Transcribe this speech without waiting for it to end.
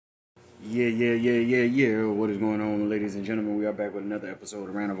Yeah. What is going on, ladies and gentlemen? We are back with another episode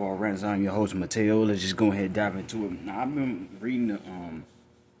of Rant of All Rants. I'm your host, Mateo. Let's just go ahead and dive into it. Now, I've been reading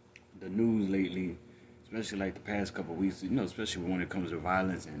the news lately, especially like the past couple of weeks, especially when it comes to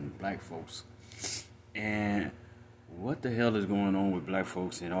violence and black folks. And what the hell is going on with black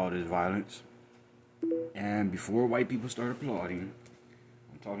folks and all this violence? And before white people start applauding,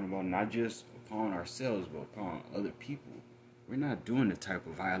 I'm talking about not just upon ourselves, but upon other people. We're not doing the type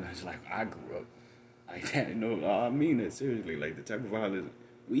of violence like I grew up like that. No, I mean that seriously. Like the type of violence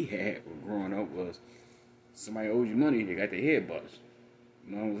we had growing up was somebody owed you money, they got their head bust.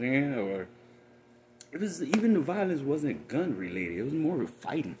 You know what I'm saying? Or it was even the violence wasn't gun related. It was more of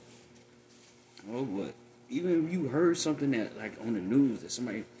fighting. Oh, what? Even if you heard something that like on the news that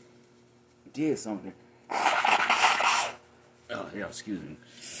somebody did something. Oh yeah, excuse me.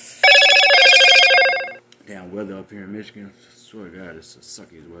 Damn weather up here in Michigan. I swear to God, it's the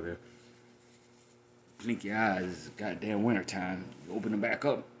suckiest weather. Blink your eyes, it's goddamn winter time. You open them back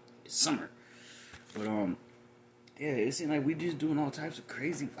up, it's summer. But yeah, it seems like we just doing all types of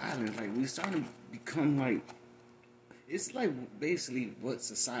crazy violence. Like we starting to become like, it's like basically what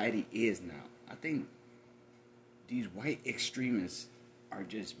society is now. I think these white extremists are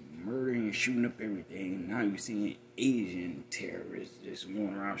just murdering and shooting up everything. And now you're seeing Asian terrorists just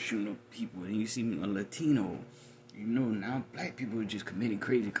going around shooting up people. And you see a Latino. Now black people are just committing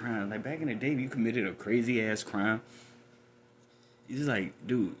crazy crimes. Like back in the day, if you committed a crazy ass crime, it's just like,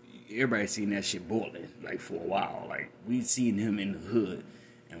 dude, everybody seen that shit boiling, like for a while. Like we seen him in the hood.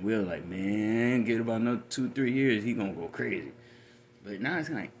 And we're like, man, get about another 2-3 years, he gonna go crazy. But now it's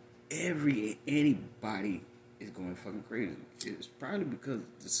like anybody is going fucking crazy. It's probably because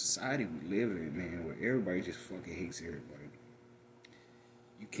the society we live in, man, where everybody just fucking hates everybody.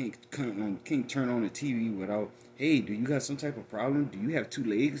 You can't turn on the TV without, hey, do you got some type of problem? Do you have 2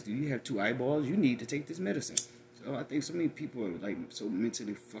 legs? Do you have 2 eyeballs? You need to take this medicine. So I think so many people are like so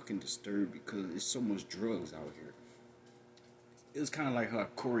mentally fucking disturbed because there's so much drugs out here. It was kind of like how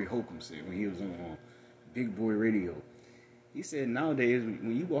Corey Holcomb said when he was on Big Boy Radio. He said nowadays,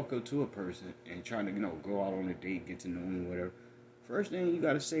 when you walk up to a person and trying to, go out on a date, get to know them, whatever, first thing you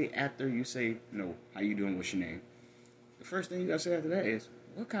got to say after you say, how you doing, what's your name? The first thing you got to say after that is,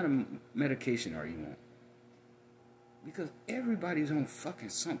 what kind of medication are you on? Because everybody's on fucking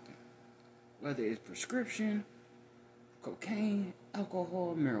something. Whether it's prescription, cocaine,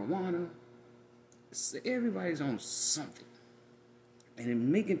 alcohol, marijuana, everybody's on something. And it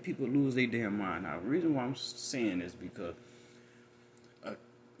making people lose their damn mind. Now, the reason why I'm saying this is because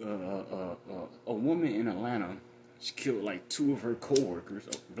a woman in Atlanta, she killed like 2 of her co-workers,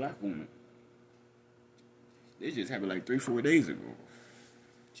 a black woman. This just happened like 3-4 days ago.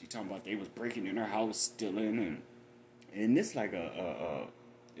 She talking about they was breaking in her house, stealing, and this like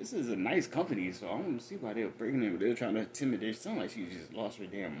this is a nice company, so I don't see why they were breaking in. They were trying to intimidate. It sounded like she just lost her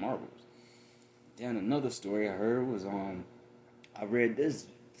damn marbles. Then another story I heard was I read this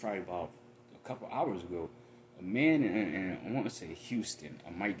probably about a couple hours ago. A man in I want to say Houston.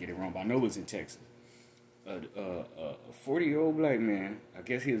 I might get it wrong, but I know it was in Texas. A 40-year-old black man. I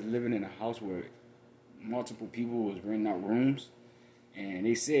guess he was living in a house where multiple people was renting out rooms, and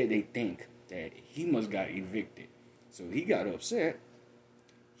they said they think that he must got evicted. So he got upset.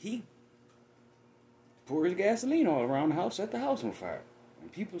 He poured his gasoline all around the house, set the house on fire.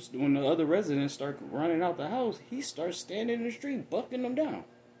 When the other residents start running out the house, he starts standing in the street, bucking them down.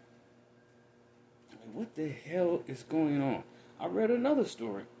 Like, what the hell is going on? I read another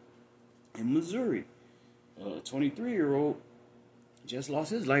story in Missouri. A 23-year-old just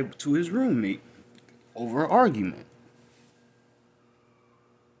lost his life to his roommate over an argument.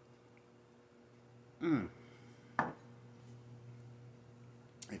 And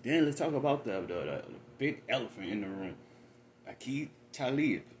then let's talk about the big elephant in the room. Aqib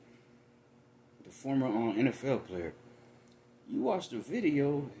Talib, the former NFL player. You watch the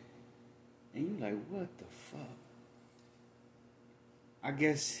video and you like, what the fuck? I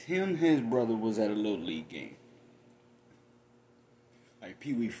guess him and his brother was at a little league game. Like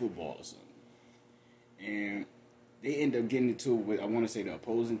Pee Wee football or something. And they end up getting into it with, I want to say, the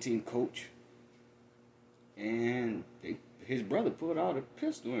opposing team coach. And his brother pulled out a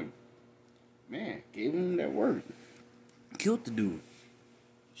pistol and, man, gave him that word. Killed the dude.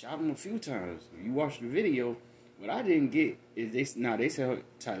 Shot him a few times. If you watch the video, what I didn't get is they said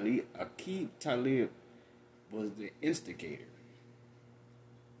Aqib Talib was the instigator.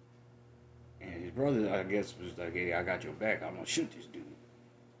 And his brother, I guess, was like, hey, I got your back. I'm going to shoot this dude.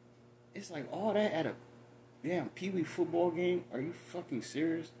 It's like all that at a damn Pee Wee football game? Are you fucking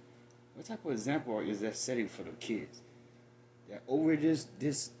serious? What type of example is that setting for the kids? that over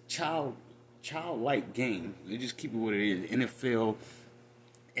this childlike game. They just keep it what it is. NFL,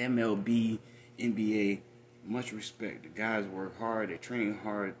 MLB, NBA. Much respect. The guys work hard. They train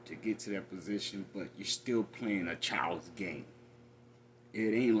hard to get to that position, but you're still playing a child's game.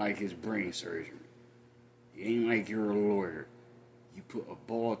 It ain't like it's brain surgery. It ain't like you're a lawyer. You put a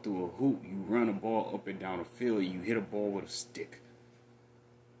ball through a hoop. You run a ball up and down the field. You hit a ball with a stick.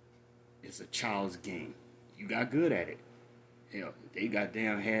 It's a child's game. You got good at it. Hell, they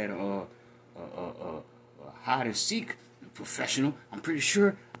goddamn had a hide and seek professional. I'm pretty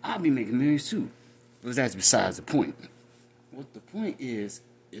sure I'll be making millions too. But that's besides the point. What the point is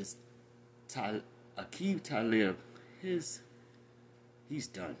Aqib Talib, he's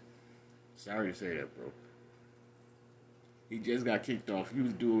done. Sorry to say that, bro. He just got kicked off. He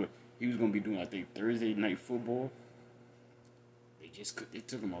was gonna be doing, I think, Thursday night football. They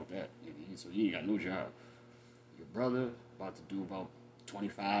took him out that, so he ain't got no job. Your brother about to do about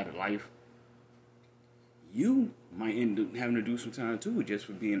 25 to life. You might end up having to do some time too, just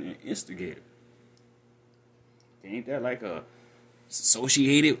for being an instigator. Ain't that like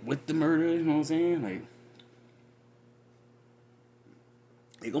associated with the murder? You know what I'm saying? Like,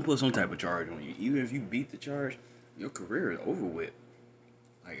 they gonna put some type of charge on you. Even if you beat the charge, your career is over with.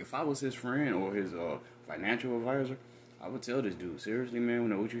 Like, if I was his friend or his financial advisor, I would tell this dude, seriously, man, you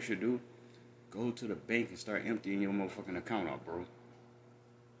know what you should do? Go to the bank and start emptying your motherfucking account out, bro.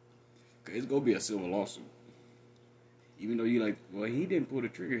 Cause it's gonna be a civil lawsuit. Even though you like, well, he didn't pull the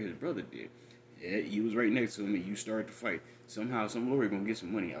trigger, his brother did. Yeah, you was right next to him and you started to fight. Somehow, some lawyer gonna get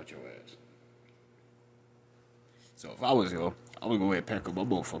some money out your ass. So if I was you, I would go ahead and pack up my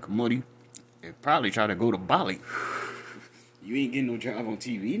motherfucking money and probably try to go to Bali. You ain't getting no job on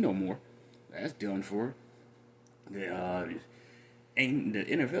TV no more. That's done for. The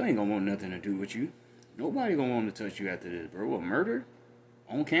NFL ain't gonna want nothing to do with you. Nobody gonna want to touch you after this, bro. A murder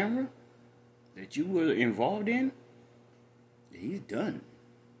on camera that you were involved in, he's done.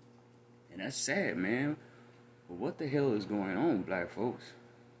 And that's sad, man. But what the hell is going on, black folks?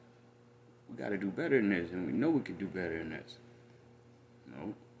 We gotta do better than this, and we know we can do better than this. You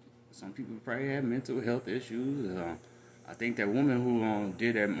know, some people probably have mental health issues. I think that woman who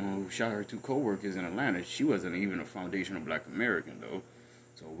did that, who shot her two co-workers in Atlanta, she wasn't even a foundational black American, though.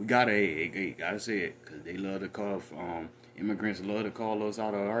 So we gotta say it, because they love to call, immigrants love to call us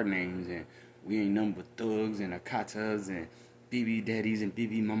out of our names, and we ain't nothing but thugs and akatas and BB daddies and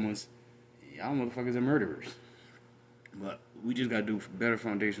BB mamas. Y'all motherfuckers are murderers. But we just gotta do better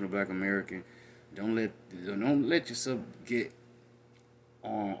foundational black American. Don't let yourself get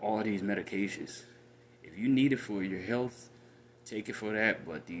on all these medications. If you need it for your health, take it for that.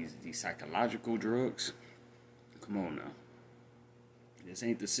 But these psychological drugs, come on now. This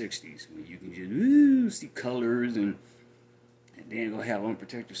ain't the 60s when you can just see colors and then go have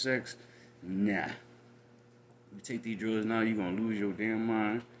unprotected sex. Nah. You take these drugs now, you're gonna lose your damn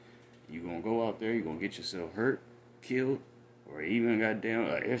mind. You're gonna go out there, you're gonna get yourself hurt, killed, or even goddamn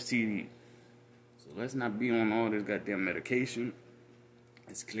STD. So let's not be on all this goddamn medication.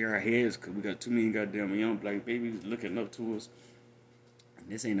 Let's clear our heads, because we got too many goddamn young black babies looking up to us. And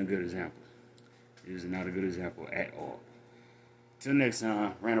this ain't a good example. This is not a good example at all. Till next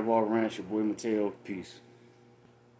time, Randall Ball Ranch, your boy Mateo. Peace.